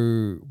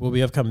 So what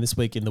we have coming this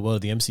week in the world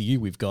of the MCU,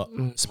 we've got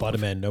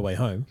Spider-Man No Way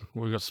Home.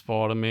 We've got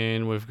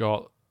Spider-Man, we've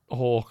got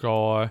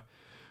Hawkeye,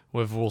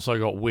 we've also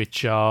got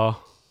Witcher.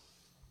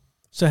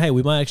 So hey,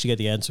 we might actually get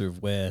the answer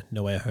of where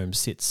No Way Home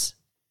sits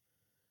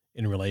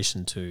in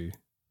relation to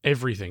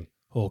everything.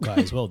 Hawkeye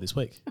as well this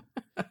week.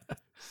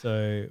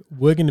 So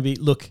we're going to be,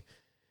 look,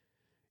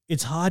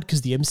 it's hard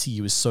because the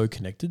MCU is so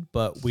connected,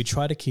 but we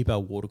try to keep our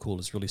water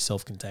coolers really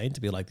self-contained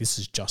to be like, this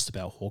is just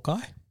about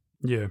Hawkeye.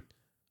 Yeah.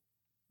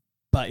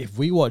 But if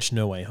we watch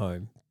No Way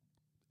Home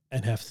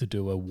and have to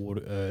do a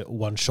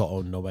one shot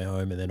on No Way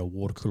Home and then a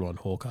water cooler on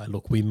Hawkeye,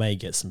 look, we may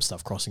get some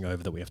stuff crossing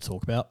over that we have to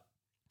talk about.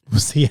 We'll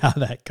see how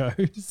that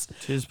goes.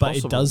 But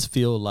it does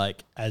feel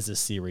like as a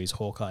series,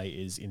 Hawkeye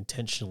is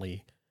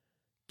intentionally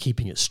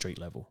keeping it street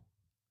level.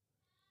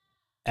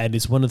 And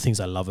it's one of the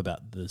things I love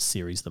about the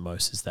series the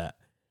most is that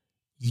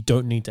you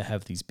don't need to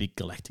have these big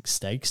galactic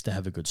stakes to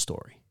have a good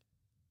story.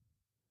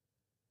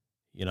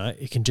 You know,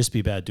 it can just be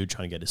about a dude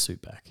trying to get his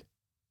suit back.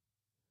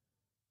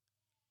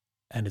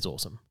 And it's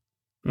awesome.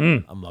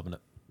 I'm loving it.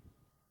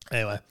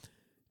 Anyway,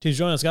 cheers for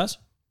joining us, guys.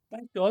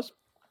 Thanks, guys.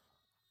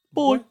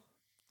 Bye.